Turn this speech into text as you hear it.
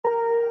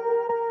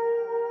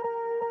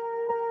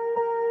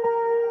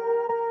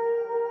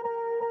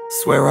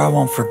Swear I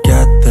won't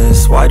forget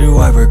this, why do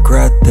I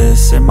regret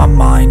this? In my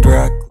mind,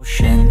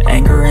 reclusion,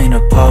 anger ain't a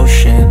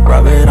potion.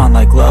 Rub it on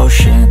like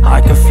lotion, I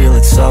can feel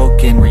it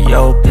soaking.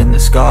 Reopen, the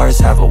scars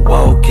have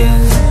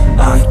awoken.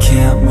 I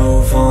can't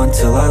move on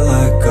till I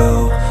let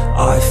go.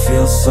 I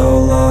feel so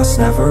lost,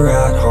 never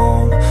at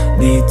home.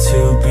 Need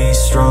to be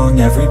strong,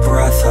 every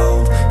breath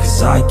hold.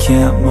 Cause I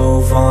can't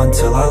move on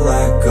till I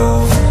let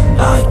go.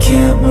 I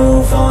can't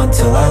move on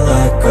till I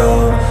let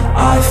go.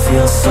 I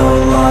feel so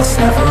lost,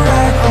 never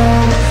at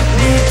home.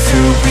 Need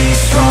to be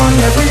strong,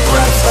 every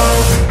breath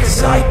hold.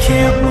 Cause I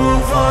can't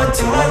move on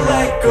till I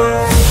let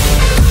go.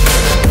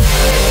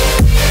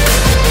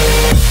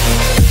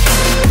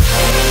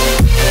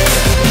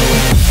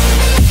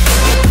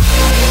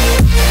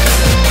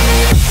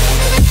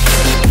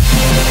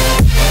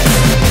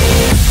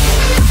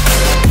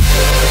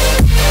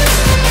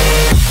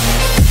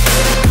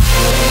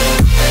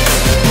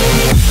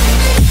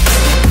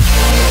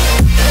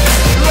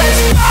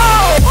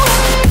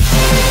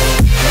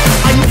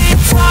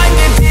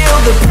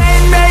 The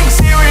pain makes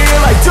it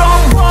real, I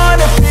don't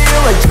wanna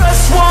feel, I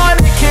just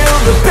wanna kill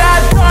the bad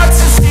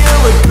thoughts and steal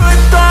a good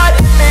thought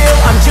and meal.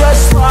 I'm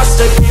just lost,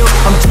 I feel,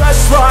 I'm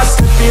just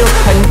lost, I feel.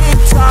 I need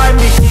time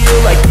to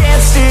heal, I can't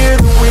steer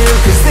the wheel.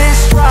 Cause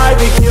this drive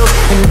it kills,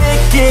 and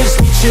it gives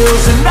me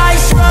chills. A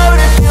nice road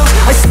it feels,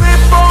 I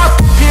slip off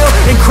the peel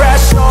and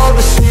crash all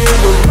the steel.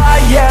 Will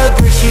I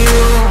ever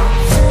heal?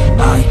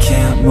 I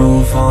can't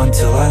move on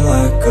till I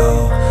let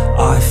go.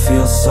 I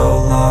feel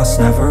so lost,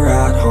 never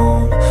at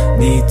home.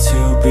 Need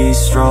to be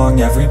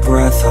strong, every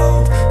breath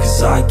hold.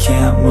 Cause I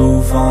can't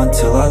move on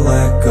till I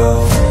let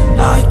go.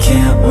 I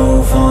can't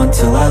move on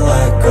till I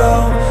let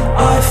go.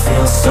 I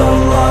feel so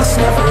lost,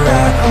 never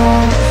at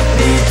home.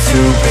 Need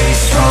to be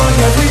strong,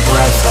 every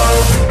breath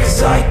hold.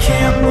 Cause I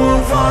can't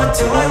move on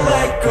till I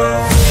let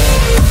go.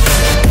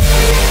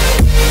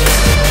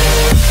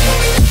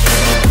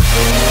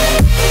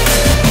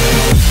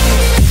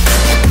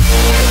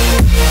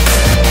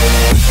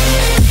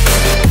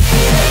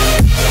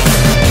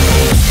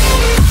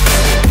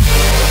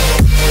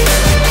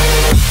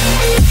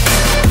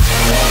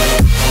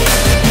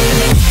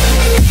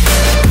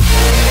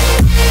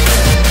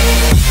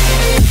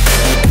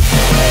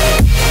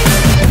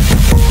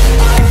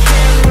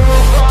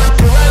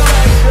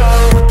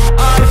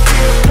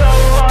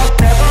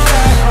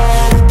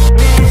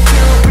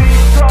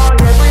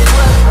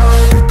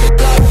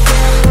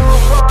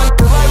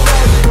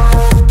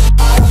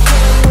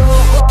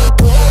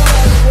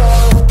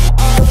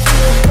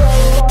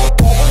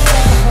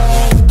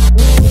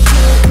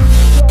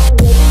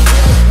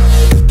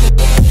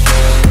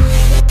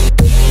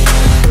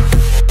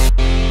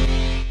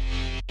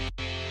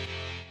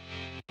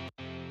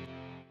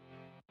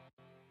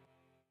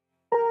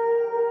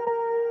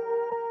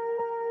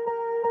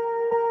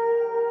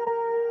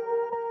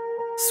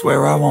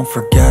 Swear I won't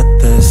forget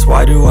this,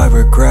 why do I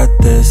regret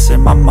this?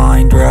 In my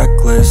mind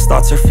reckless,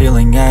 thoughts are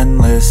feeling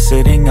endless.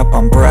 Sitting up,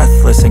 I'm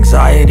breathless,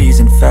 anxiety's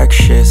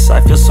infectious.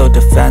 I feel so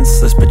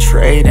defenseless,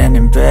 betrayed and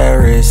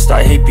embarrassed.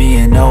 I hate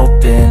being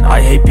open, I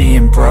hate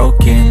being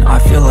broken. I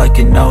feel like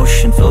an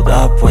ocean filled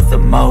up with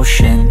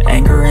emotion.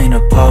 Anger ain't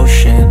a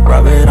potion,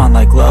 rub it on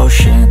like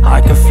lotion.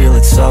 I can feel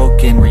it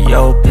soaking,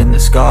 reopen, the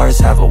scars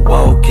have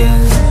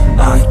awoken.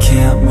 I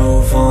can't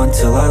move on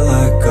till I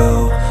let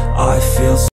go. I feel so